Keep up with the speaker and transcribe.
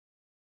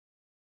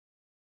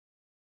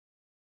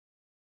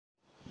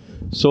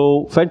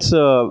So, friends,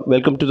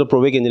 welcome to the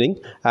Provec Engineering.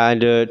 And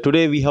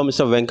today we have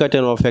Mr. Venkat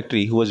in our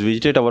factory who has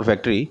visited our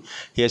factory.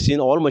 He has seen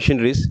all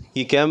machineries.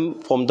 He came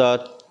from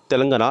the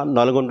Telangana,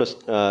 Nalgonda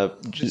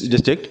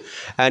district,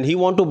 and he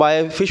want to buy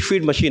a fish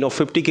feed machine of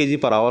 50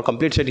 kg per hour.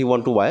 Complete set he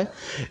want to buy,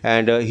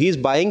 and he is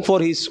buying for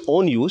his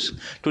own use.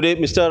 Today,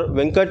 Mr.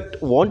 Venkat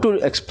want to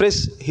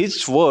express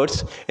his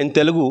words in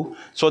Telugu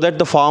so that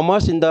the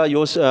farmers in the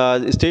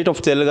state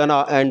of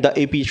Telangana and the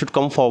AP should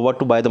come forward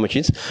to buy the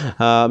machines.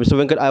 Mr.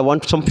 Venkat, I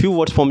want some few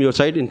words from your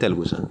side in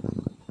Telugu, sir.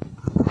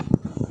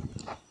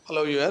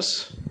 Hello US,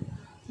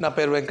 నా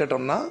పేరు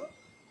వెంకటరమణ.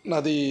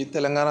 నాది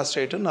Telangana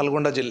state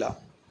Nalgonda జిల్లా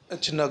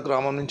చిన్న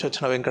గ్రామం నుంచి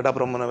వచ్చిన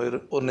వెంకటాపురం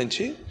ఊరు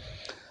నుంచి.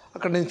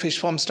 అక్కడ నేను ఫిష్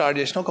ఫామ్ స్టార్ట్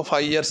చేసిన ఒక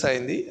 5 years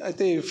అయింది.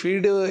 అయితే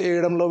ఫీడ్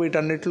వేయడంలో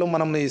వీటన్నిటిలో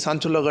మనం ఈ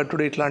సంచుల్లో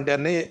గట్టుడు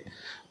ఇట్లాంటివన్నీ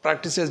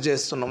ప్రాక్టీసెస్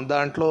చేస్తున్నాం.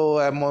 దాంట్లో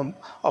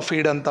ఆ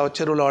ఫీడ్ అంతా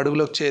చెరువులో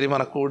అడుగులోకి చేరి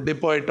మనకు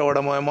డిపాజిట్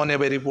అవ్వడము, అమోనియా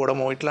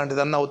పెరిగిపోవడము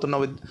ఇట్లాంటిదన్నీ అవుతున్న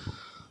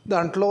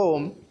దాంట్లో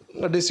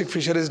డిస్ట్రిక్ట్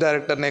ఫిషరీస్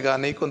డైరెక్టర్నే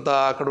కానీ కొంత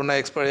అక్కడ ఉన్న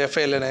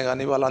ఎఫ్ఐఎల్ఏనే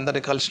కానీ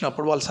వాళ్ళందరినీ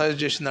కలిసినప్పుడు వాళ్ళు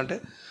సజెస్ట్ చేసిందంటే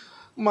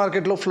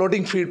మార్కెట్లో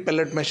ఫ్లోటింగ్ ఫీడ్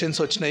పెల్లెట్ మెషిన్స్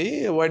వచ్చినాయి,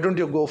 why don't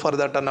you go for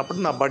that అన్నప్పుడు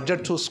నా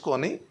బడ్జెట్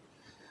చూసుకొని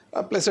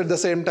plus at the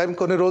same time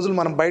కొన్ని రోజులు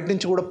మనం బయట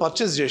నుంచి కూడా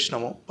పర్చేస్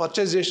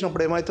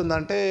చేసినప్పుడు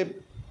ఏమవుతుందంటే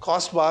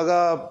కాస్ట్ బాగా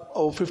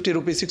 50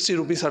 రూపీస్ 60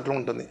 రూపీస్ అట్లా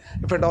ఉంటుంది.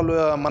 ఇఫ్ ఎట్ ఆల్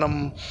మనం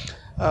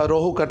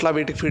రోహు కట్లా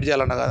వీటికి ఫీడ్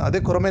చేయాలన్నా కదా,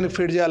 అదే కొరమేనికి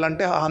ఫీడ్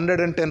చేయాలంటే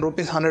 110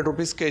 రూపీస్ 100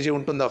 రూపీస్ కేజీ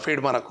ఉంటుంది ఆ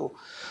ఫీడ్. మనకు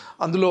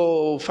అందులో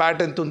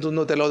ఫ్యాట్ ఎంత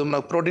ఉంటుందో తెలియదు,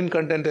 మనకు ప్రోటీన్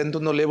కంటెంట్ ఎంత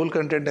ఉందో, లేబుల్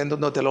కంటెంట్ ఎంత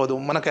ఉందో తెలియదు.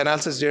 మనకు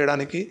అనాలిసిస్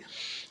చేయడానికి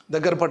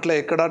దగ్గర పట్ల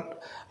ఎక్కడ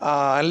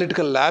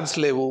అనలిటికల్ ల్యాబ్స్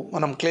లేవు.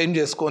 మనం క్లెయిమ్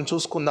చేసుకొని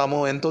చూసుకుందాము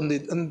ఎంత ఉంది,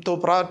 ఎంతో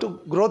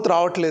గ్రోత్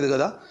రావట్లేదు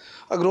కదా.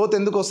 ఆ గ్రోత్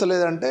ఎందుకు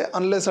వస్తలేదంటే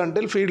అన్లెస్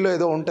అంటే ఫీడ్లో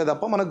ఏదో ఉంటే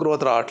తప్ప మనకు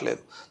గ్రోత్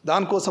రావట్లేదు.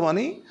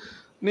 దానికోసమని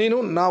నేను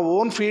నా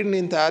ఓన్ ఫీడ్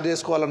నేను తయారు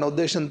చేసుకోవాలన్న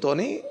ఉద్దేశంతో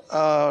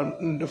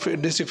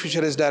డిస్ట్రిక్ట్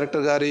ఫిషరీస్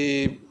డైరెక్టర్ గారి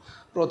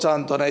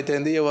ప్రోత్సాహంతో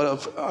అయితేంది,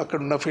 అక్కడ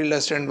ఉన్న ఫీల్డ్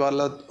అసిస్టెంట్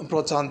వాళ్ళ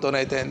ప్రోత్సాహంతో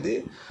అయితేంది,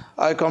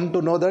 I come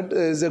to know that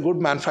is a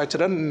good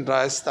manufacturer in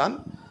Rajasthan.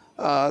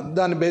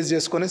 దాన్ని బేస్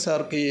చేసుకొని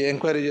సార్కి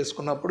ఎంక్వైరీ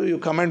చేసుకున్నప్పుడు you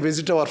come and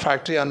visit our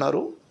factory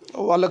అన్నారు.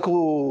 వాళ్ళకు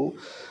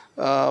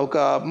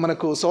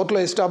మనకు సౌత్లో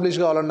ఎస్టాబ్లిష్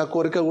కావాలన్న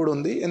కోరిక కూడా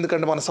ఉంది.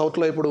 ఎందుకంటే మన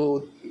సౌత్లో ఇప్పుడు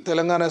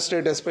Telangana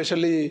state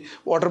especially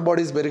water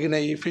bodies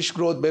పెరిగినాయి, ఫిష్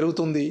గ్రోత్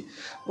పెరుగుతుంది.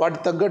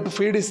 వాటికి తగ్గట్టు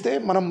ఫీడ్ ఇస్తే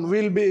మనం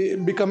will be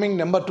becoming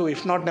number 2,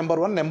 if not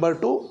number 1, number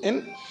 2 in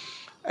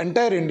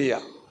entire India.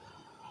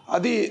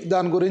 అది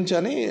దాని గురించి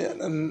అని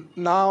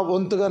నా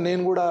వంతుగా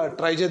నేను కూడా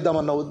ట్రై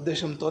చేద్దామన్న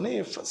ఉద్దేశంతో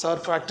సార్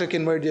ఫ్యాక్టరీకి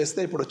ఇన్వైట్ చేస్తే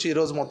ఇప్పుడు వచ్చి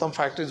ఈరోజు మొత్తం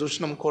ఫ్యాక్టరీ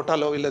చూసినాం.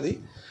 కోటాలో వీళ్ళది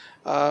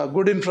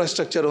గుడ్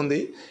ఇన్ఫ్రాస్ట్రక్చర్ ఉంది.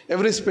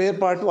 ఎవ్రీ స్పేర్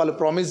పార్ట్ వాళ్ళు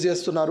ప్రామిస్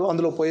చేస్తున్నారు.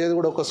 అందులో పోయేది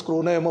కూడా ఒక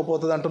స్క్రూనే ఏమో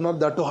పోతుంది అంటున్నారు,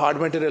 దట్టు హార్డ్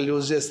మెటీరియల్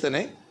యూజ్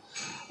చేస్తేనే.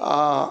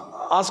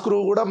 ఆ స్క్రూ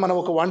కూడా మనం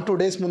ఒక 1-2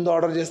 days ముందు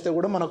ఆర్డర్ చేస్తే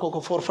కూడా మనకు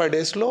ఒక 4-5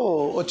 daysలో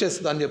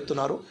వచ్చేస్తుంది అని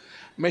చెప్తున్నారు.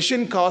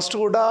 మెషిన్ కాస్ట్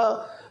కూడా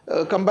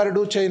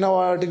కంపారిటివ్ చైనా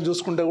వాటికి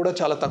చూసుకుంటే కూడా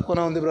చాలా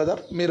తక్కువనే ఉంది బ్రదర్.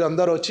 మీరు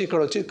అందరూ వచ్చి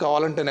ఇక్కడ వచ్చి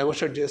కావాలంటే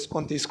నెగోషియేట్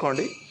చేసుకొని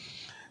తీసుకోండి.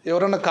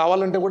 ఎవరన్నా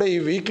కావాలంటే కూడా ఈ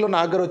వీక్లో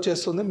నా దగ్గర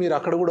వచ్చేస్తుంది. మీరు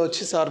అక్కడ కూడా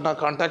వచ్చి సార్ నాకు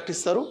కాంటాక్ట్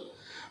ఇస్తారు,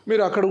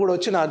 మీరు అక్కడ కూడా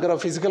వచ్చి నా దగ్గర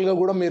ఫిజికల్గా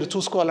కూడా మీరు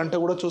చూసుకోవాలంటే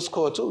కూడా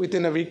చూసుకోవచ్చు. With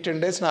in a week 10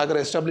 days నా దగ్గర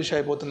ఎస్టాబ్లిష్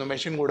అయిపోతుంది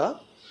మెషిన్ కూడా.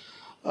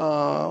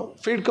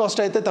 ఫీడ్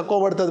కాస్ట్ అయితే తక్కువ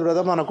పడుతుంది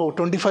బ్రదర్. మనకు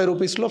 25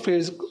 రూపీస్లో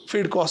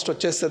ఫీడ్ కాస్ట్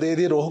వచ్చేస్తుంది.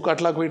 ఏది రోహు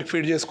కట్లాకు వీటికి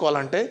ఫీడ్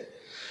చేసుకోవాలంటే,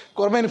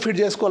 కొరమైన ఫీడ్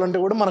చేసుకోవాలంటే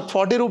కూడా మనకు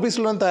 40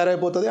 రూపీస్లో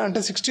తయారైపోతుంది. అంటే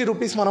 60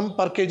 రూపీస్ మనం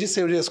పర్ కేజీ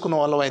సేవ్ చేసుకున్న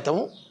వాళ్ళం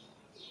అవుతాము.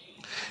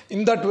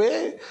 ఇన్ దట్ వే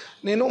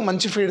నేను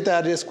మంచి ఫీడ్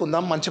తయారు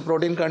చేసుకుందాం, మంచి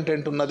ప్రోటీన్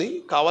కంటెంట్ ఉన్నది.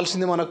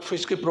 కావాల్సింది మనకు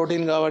ఫిష్కి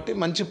ప్రోటీన్ కాబట్టి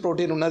మంచి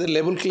ప్రోటీన్ ఉన్నది.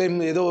 లేబుల్ క్లెయిమ్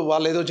ఏదో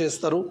వాళ్ళు ఏదో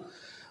చేస్తారు,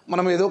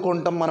 మనం ఏదో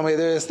కొంటాం, మనం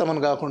ఏదో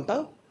వేస్తామని కాకుండా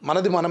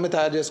మనది మనమే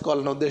తయారు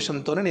చేసుకోవాలనే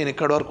ఉద్దేశంతో నేను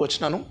ఇక్కడి వరకు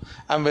వచ్చినాను.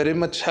 I'm very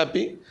much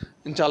happy.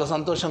 నేను చాలా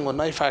సంతోషంగా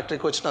ఉన్నా ఈ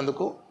ఫ్యాక్టరీకి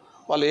వచ్చినందుకు.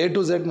 వాళ్ళు A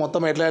to Z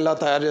మొత్తం ఎలా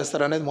తయారు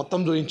చేస్తారు అనేది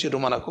మొత్తం చూపించారు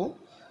మనకు.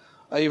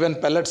 ఈవెన్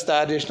పెల్లెట్స్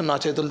తయారు చేసిన నా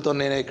చేతులతో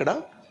నేనే ఇక్కడ.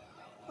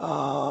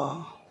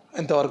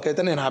 ఇంతవరకు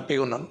అయితే నేను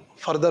హ్యాపీగా ఉన్నాను.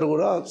 ఫర్దర్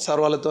కూడా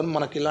సార్ వాళ్ళతో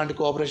మనకి ఇలాంటి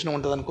కోఆపరేషన్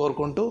ఉంటుందని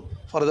కోరుకుంటూ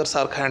ఫర్దర్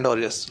సార్కి హ్యాండ్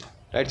ఓవర్ చేస్తున్నాను.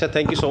 Right, sir.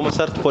 Thank you so much,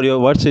 sir, for your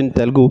words in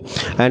Telugu.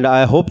 And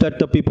I hope that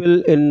the people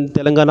in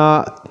Telangana,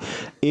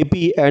 AP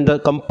and the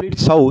complete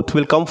South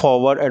will come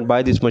forward and buy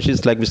these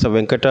machines like Mr.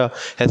 Venkata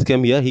has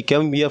come here. He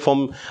came here from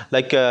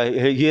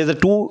he has a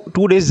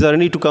two days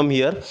journey to come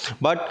here.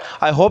 But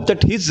I hope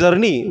that his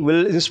journey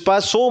will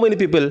inspire so many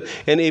people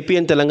in AP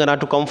and Telangana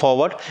to come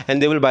forward and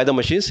they will buy the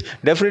machines.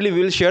 Definitely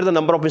we will share the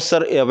number of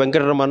Mr.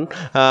 Venkataraman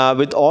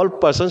with all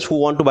persons who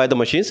want to buy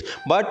the machines.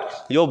 But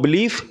your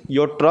belief,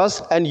 your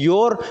trust and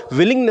your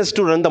willingness to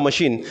run the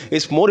machine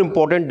is more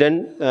important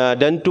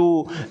than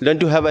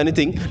to have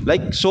anything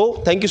like. So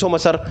thank you so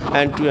much, sir,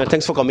 and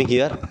thanks for coming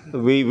here.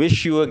 We wish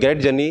you a great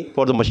journey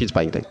for the machines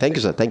buying. Thank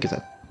you, sir. Thank you, sir.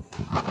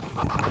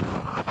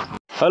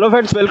 Hello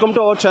friends, welcome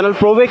to our channel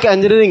Provec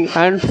Engineering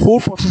and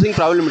Food Processing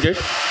Private Limited.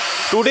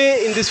 Today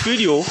in this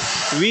video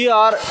we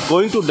are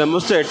going to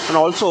demonstrate and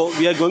also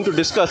we are going to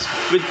discuss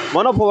with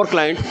one of our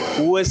clients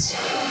who has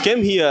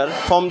came here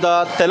from the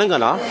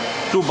Telangana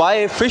to buy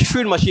a fish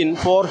feed machine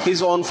for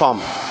his own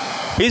farm.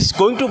 He's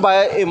going to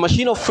buy a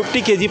machine of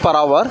 50 kg per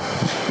hour,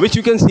 which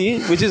you can see,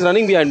 which is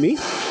running behind me.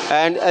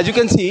 And as you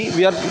can see,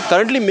 we are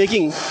currently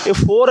making a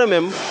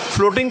 4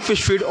 floating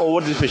fish feed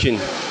over this machine.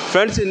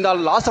 Friends, in the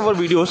last of our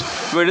videos,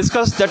 we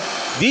discussed that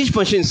these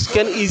machines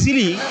can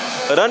easily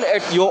run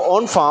at your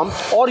own farm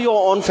or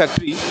your own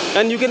factory,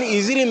 and you can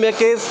easily make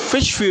a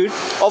fish feed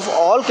of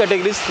all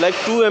categories like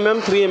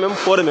 2 3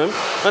 4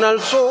 and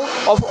also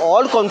of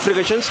all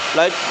configurations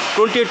like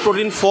 28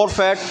 protein 4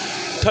 fat,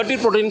 30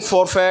 protein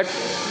 4 fat,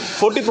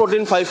 40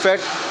 protein 5 fat.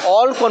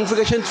 All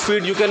configuration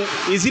feed you can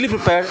easily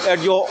prepare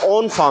at your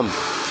own farm.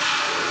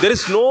 There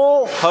is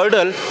no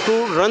hurdle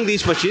to run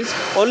these machines.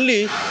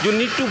 Only you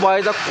need to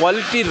buy the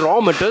quality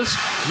raw materials,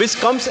 which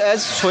comes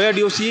as soya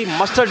DOC,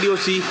 mustard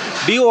DOC,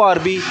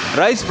 DORB,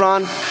 rice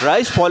bran,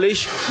 rice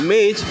polish,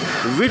 maize,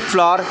 wheat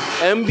flour,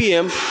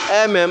 MBM,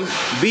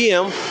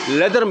 BM,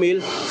 leather meal,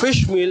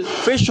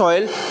 fish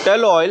oil,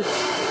 tell oil.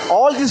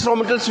 All these raw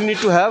materials you need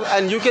to have,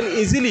 and you can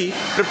easily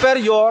prepare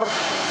your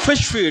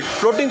fish feed,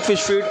 floating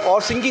fish feed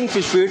or sinking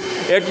fish feed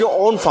at your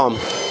own farm.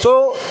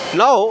 So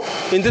now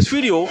in this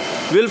video,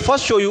 we'll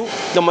first show you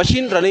the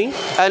machine running,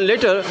 and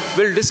later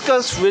we'll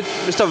discuss with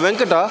Mr.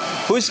 Venkata,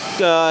 who is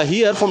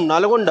here from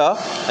Nalagonda,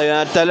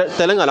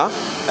 Telangana,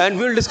 and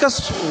we'll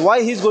discuss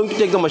why he's going to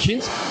take the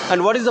machines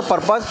and what is the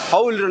purpose,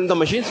 how we'll run the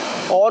machines.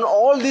 On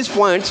all these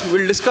points,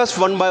 we'll discuss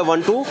one by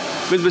one too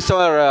with Mr.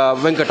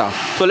 Venkata.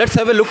 So let's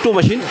have a look to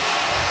machine.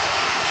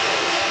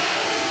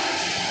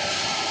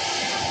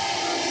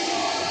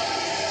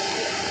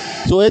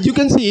 So as you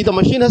can see, the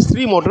machine has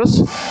 3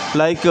 motors,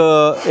 like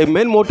a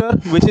main motor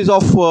which is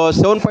of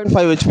 7.5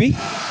 HP.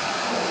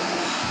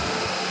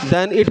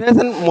 Then it has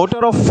a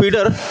motor of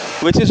feeder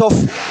which is of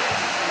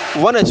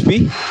 1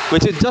 HP,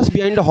 which is just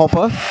behind the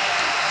hopper.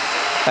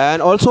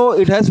 And also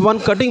it has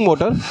one cutting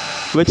motor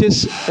which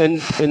is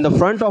in the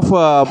front of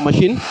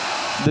machine.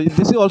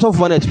 This is also of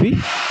 1 HP.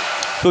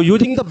 So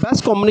using the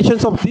best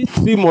combinations of these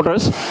 3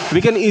 motors, we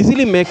can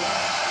easily make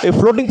a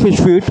floating fish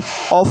feed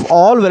of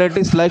all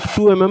varieties like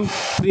 2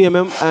 3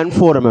 and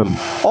 4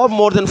 or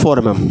more than 4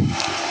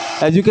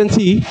 As you can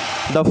see,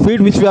 the feed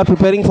which we are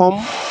preparing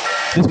from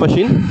this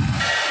machine,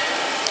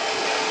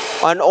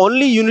 and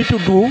only you need to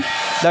do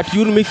that,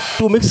 you need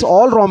to mix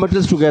all raw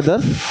materials together.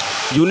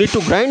 You need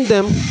to grind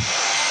them.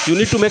 You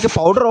need to make a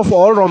powder of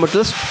all raw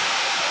materials.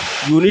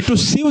 You need to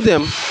sieve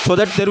them so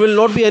that there will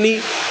not be any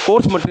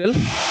coarse material.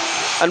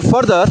 And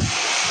further,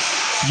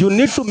 you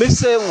need to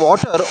mix a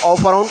water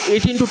of around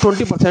 18 to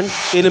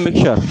 20% in a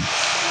mixture,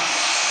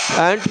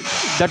 and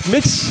that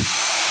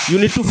mix you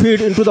need to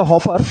feed into the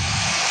hopper,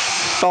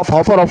 top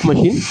hopper of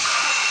machine,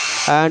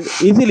 and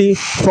easily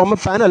from a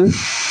panel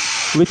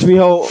which we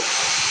have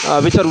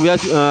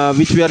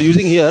which we are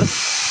using here.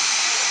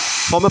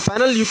 From a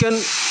panel you can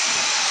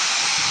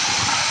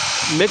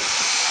make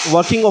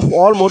working of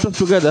all motors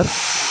together,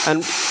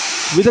 and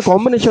with a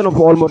combination of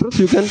all motors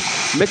you can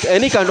make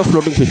any kind of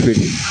floating fish feed.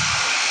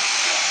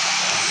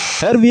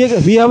 Here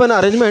we have an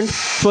arrangement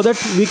so that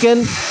we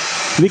can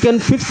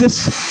fix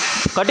this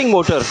cutting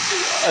motor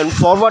and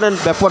forward and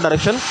backward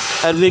direction,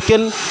 and we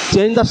can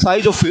change the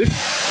size of feed.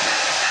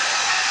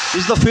 This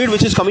is the feed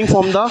which is coming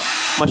from the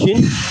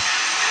machine.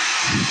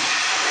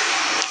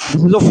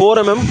 This is a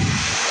 4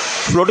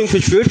 floating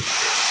fish feed.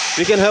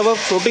 We can have a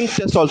floating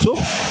test also.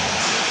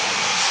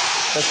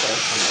 That's right.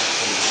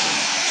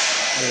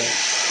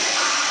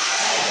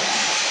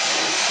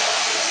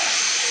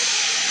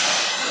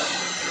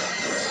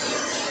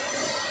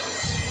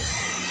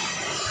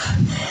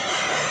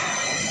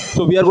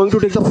 So we are going to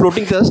take the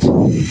floating test.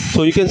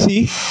 So you can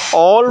see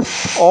all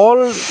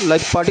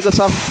like particles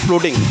are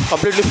floating,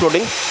 completely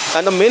floating,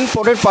 and the main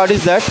important part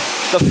is that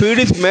the feed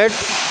is made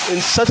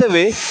in such a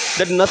way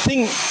that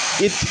nothing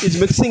is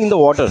mixing in the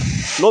water.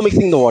 No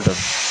mixing in the water.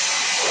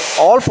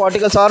 All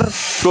particles are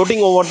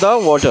floating over the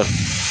water.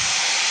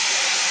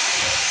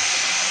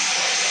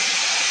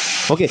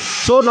 Okay,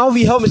 so now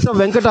we have Mr.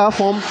 Venkata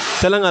from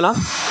Telangana,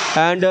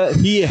 and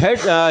he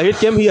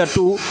came here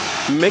to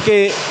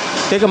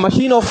take a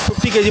machine of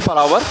 50 kg per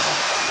hour.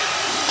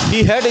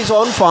 He had his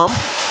own farm,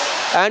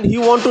 and he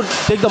want to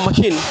take the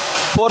machine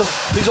for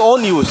his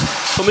own use.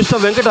 So Mr.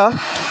 Venkata,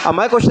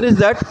 my question is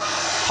that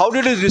how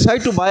did you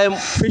decide to buy a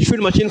fish feed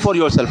machine for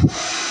yourself?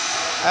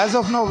 As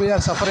of now, we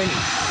are suffering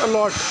a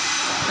lot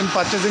in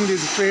purchasing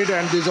this feed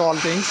and these all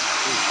things.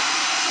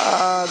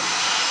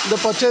 The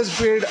purchase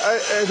feed,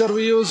 either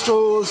we used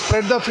to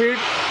spread the feed,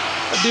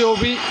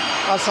 DOB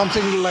or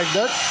something like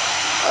that.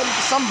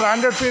 Some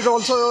branded feed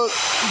also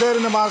there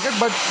in the market,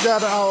 but they are,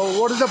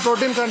 what is the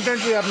protein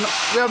content, we are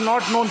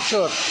not known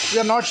sure. We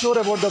are not sure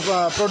about the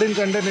protein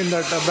content in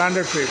that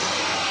branded feed.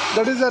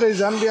 That is the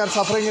reason we are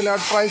suffering a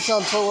lot. Price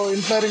also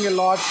inflating a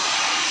lot.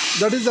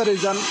 That is the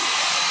reason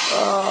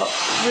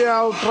we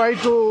have tried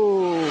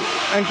to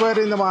inquire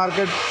in the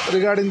market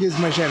regarding these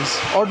machines,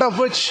 out of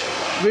which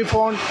we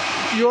found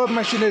your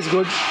machine is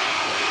good.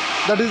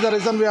 That is the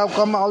reason we have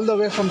come all the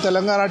way from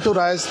Telangana to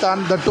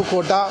Rajasthan, that to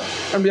Kota,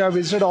 and we have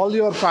visited all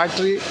your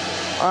factory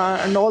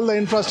and all the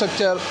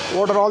infrastructure.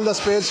 What are all the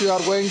space you are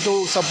going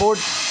to support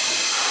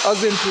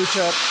us in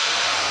future?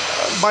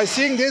 by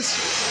seeing this,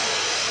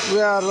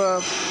 we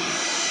are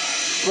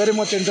very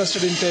much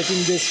interested in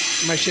taking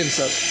this machine,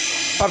 sir.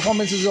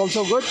 Performance is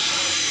also good.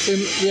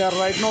 Since we are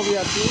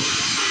two.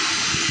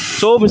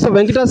 So Mr.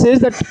 Venkata says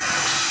that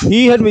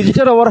he had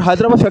visited our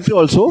Hyderabad factory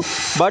also,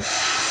 but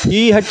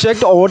he had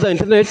checked over the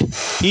internet.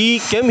 He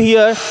came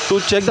here to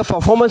check the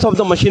performance of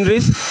the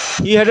machineries.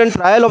 He had a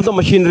trial of the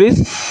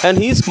machineries, and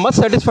he is much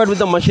satisfied with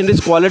the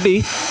machineries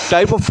quality,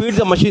 type of feed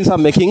the machines are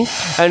making,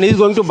 and he is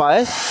going to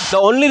buy. The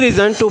only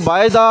reason to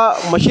buy the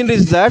machinery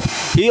is that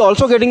he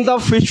also getting the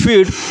fish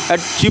feed at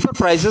cheaper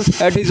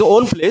prices at his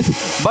own place,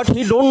 but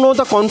he don't know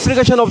the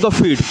configuration of the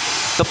feed.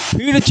 The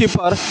feed is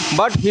cheaper,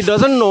 but he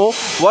doesn't know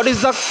what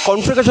is the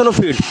configuration of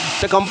feed.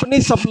 The company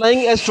is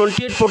supplying as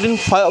 28 protein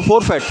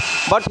 4 fat,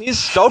 but he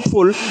is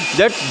doubtful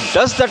that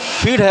does that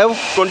feed have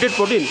 28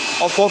 protein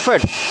or 4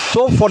 fat.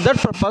 So for that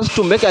purpose,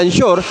 to make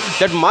ensure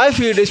that my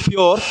feed is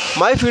pure,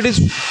 my feed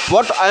is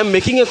what I am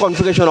making a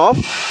configuration of,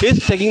 he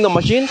is taking the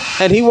machine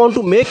and he want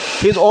to make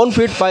his own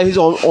feed by his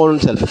own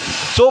self.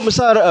 So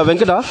Mr.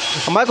 Venkata,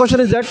 my question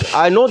is that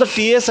I know the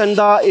TS and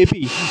the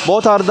AP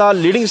both are the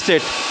leading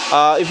state.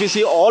 If you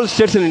see all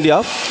states in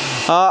India,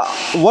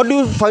 what do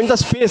you find the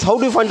space? How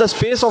do you find the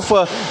space of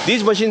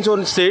these machines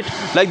on state?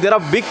 Like there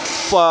are big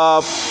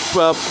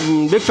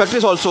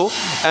factories also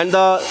and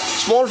the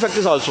small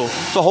factories also.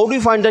 So how do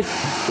you find that?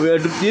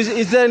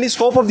 Is there any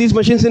scope of these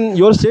machines in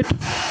your state?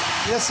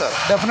 Yes, sir.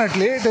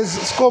 Definitely.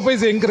 Scope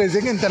is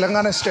increasing in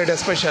Telangana state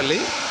especially.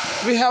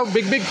 We have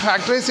big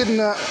factories in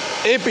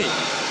AP.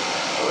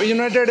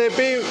 United AP,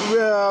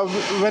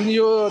 when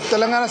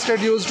Telangana state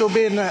used to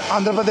be in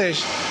Andhra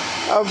Pradesh,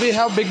 we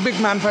have big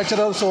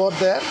manufacturers over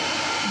there.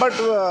 But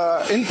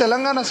in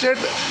Telangana state,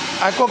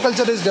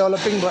 aquaculture is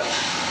developing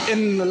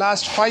in the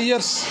last 5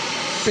 years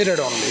period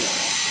only.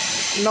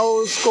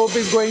 Now scope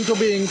is going to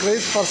be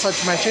increased for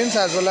such machines,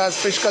 as well as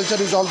fish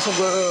culture is also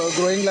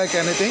growing like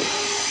anything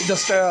with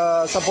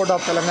the support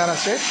of Telangana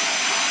state.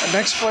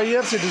 Next 5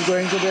 years it is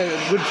going to be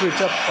a good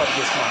future for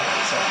this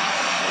market. So,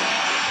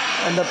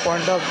 and the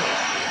point of...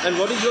 And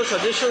what is your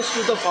suggestions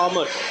to the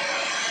farmers?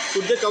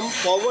 Should they come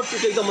forward to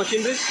take the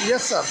machineries?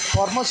 Yes, sir.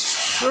 Farmers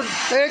should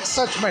take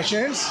such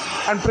machines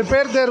and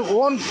prepare their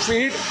own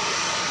feed,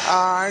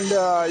 and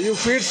you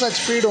feed such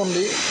feed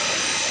only.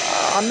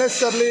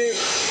 Unnecessarily,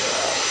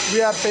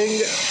 we are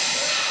paying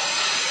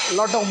a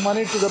lot of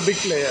money to the big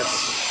players,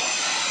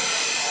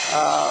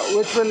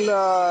 which will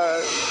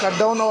cut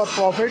down our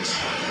profits.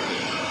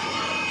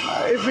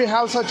 If we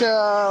have such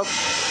a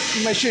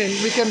machine,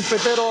 we can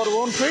prepare our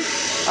own feed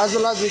as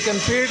well as we can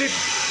feed it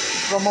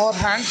from our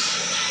hands.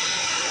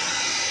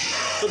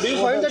 So do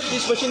you find that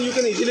this machine you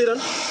can easily run?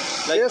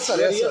 Like yes, sir.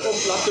 Yes, sir. From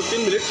last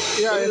 15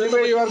 minutes. Yeah.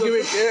 Anyway, you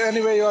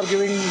are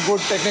giving good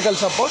technical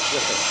support.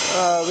 Yes,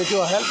 sir. With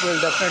your help, we will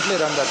definitely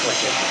run that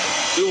machine.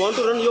 Do you want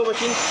to run your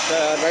machine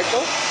right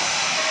now?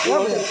 You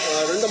want to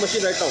run the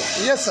machine right now?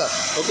 Yes, sir.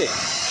 Okay.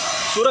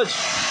 Suraj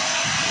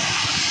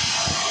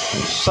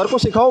sir को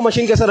सिखाओ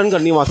machine कैसे run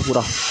करनी है वहाँ से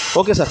पूरा.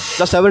 Okay, sir.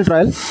 Just have a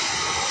trial.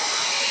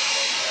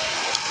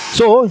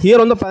 So here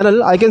on the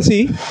panel, I can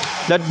see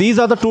that these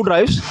are the two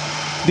drives.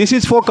 This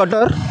is for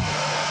cutter,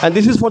 and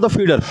this is for the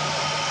feeder.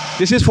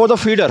 This is for the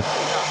feeder,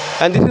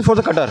 and this is for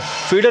the cutter.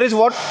 Feeder is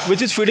what?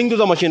 Which is feeding to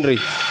the machinery.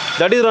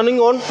 That is running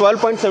on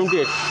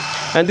 12.78.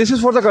 And this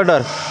is for the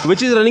cutter,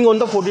 which is running on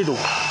the 42.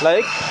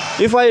 Like,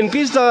 if I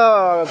increase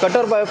the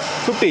cutter by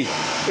 50,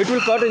 it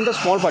will cut in the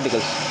small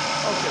particles.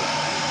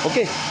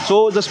 Okay.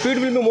 So the speed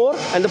will be more,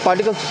 and the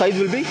particle size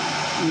will be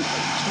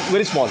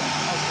very small.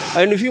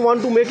 And if you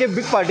want to make a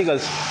big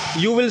particles,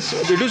 you will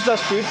reduce the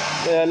speed,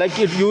 like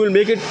you will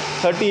make it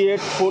 38,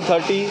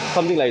 430,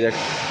 something like that.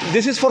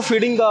 This is for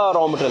feeding the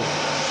raw material.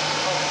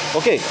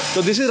 Okay,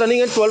 so this is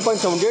running at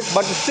 12.78,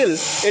 but still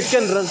it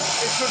can run.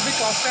 It should be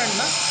constant,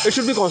 na? It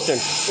should be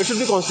constant. It should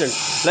be constant.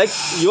 Like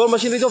your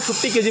machine is of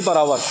 50 kg per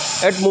hour.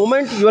 At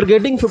moment you are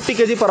getting 50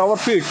 kg per hour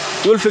feed,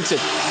 you will fix it.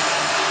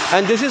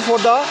 And this is for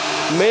the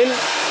main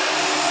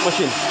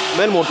machine,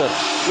 main motor,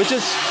 which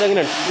is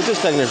stagnant.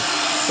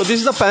 So this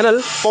is the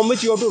panel from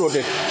which you have to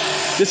rotate.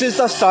 This is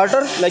the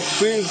starter, like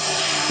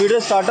feeder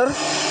starter.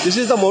 This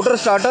is the motor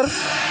starter.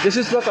 This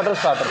is the cutter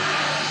starter.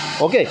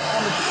 Okay,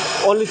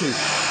 only three.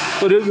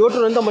 So you have to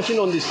run the machine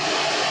on this.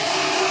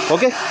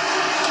 Okay.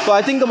 So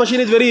I think the machine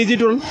is very easy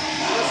to run.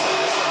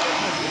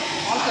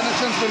 All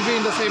connections will be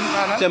in the same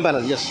panel. Same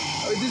panel, yes.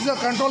 This is a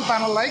control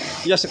panel, like?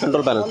 Yes, a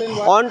control panel.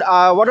 And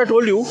what I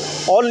told you,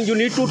 all you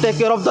need to take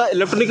care of the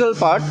electronical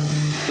part,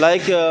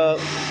 like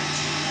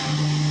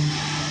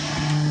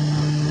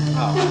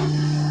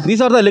these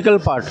are the electrical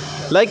part.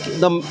 Like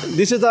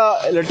this is the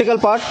electrical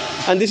part,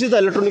 and this is the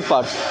electronic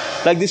part.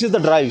 Like this is the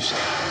drives.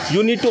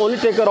 You need to only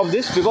take care of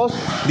this because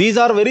these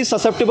are very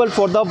susceptible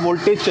for the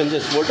voltage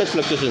changes, voltage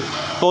fluctuations.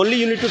 So only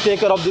you need to take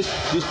care of these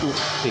two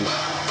things.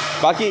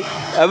 Baki,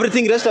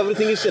 everything is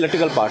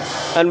electrical part,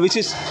 and which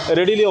is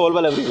readily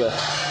available everywhere.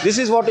 This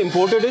is what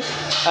imported is,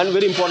 and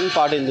very important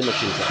part in the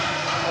machine, sir.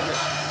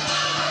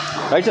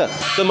 Right, sir?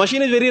 The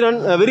machine is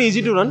very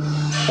easy to run.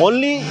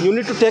 Only you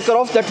need to take care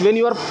of that when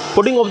you are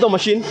putting off the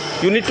machine,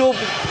 you need to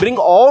bring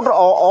all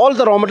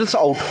the raw materials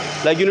out.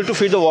 Like you need to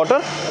feed the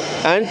water,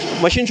 and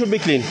machine should be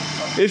clean.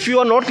 If you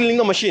are not cleaning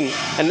the machine,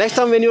 and next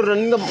time when you are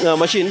running the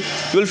machine,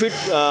 you will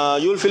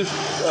feel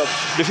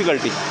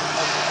difficulty,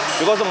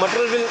 because the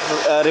material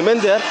will remain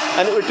there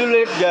and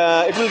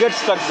it will get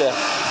stuck there.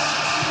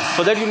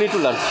 So that you need to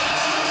learn.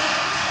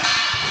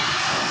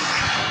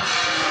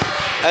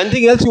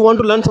 Anything else you want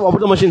to learn about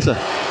the machine, sir?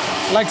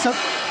 Like, sir?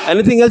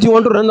 Anything else you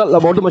want to learn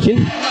about the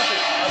machine?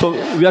 So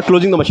we are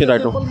closing the machine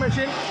right now.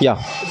 Machine.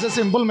 Yeah. It's a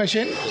simple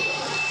machine.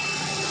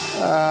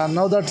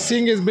 Now that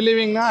seeing is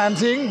believing, I am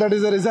seeing, that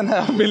is the reason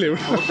I have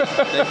believed.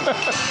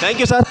 Thank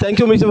you, sir. Thank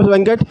you, Mr.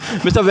 Venkat.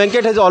 Mr.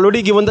 Venkat has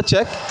already given the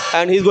check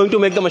and he is going to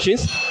make the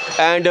machines.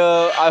 And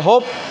I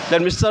hope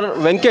that Mr.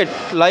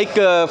 Venkat, like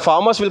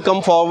farmers will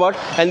come forward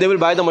and they will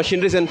buy the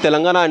machineries in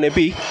Telangana and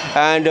AP.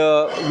 And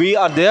we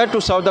are there to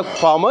serve the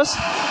farmers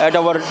at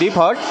our deep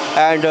heart.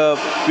 And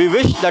we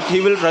wish that he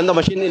will run the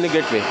machine in a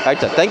great way. Right,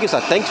 sir? Thank you, sir.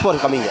 Thanks for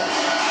coming here.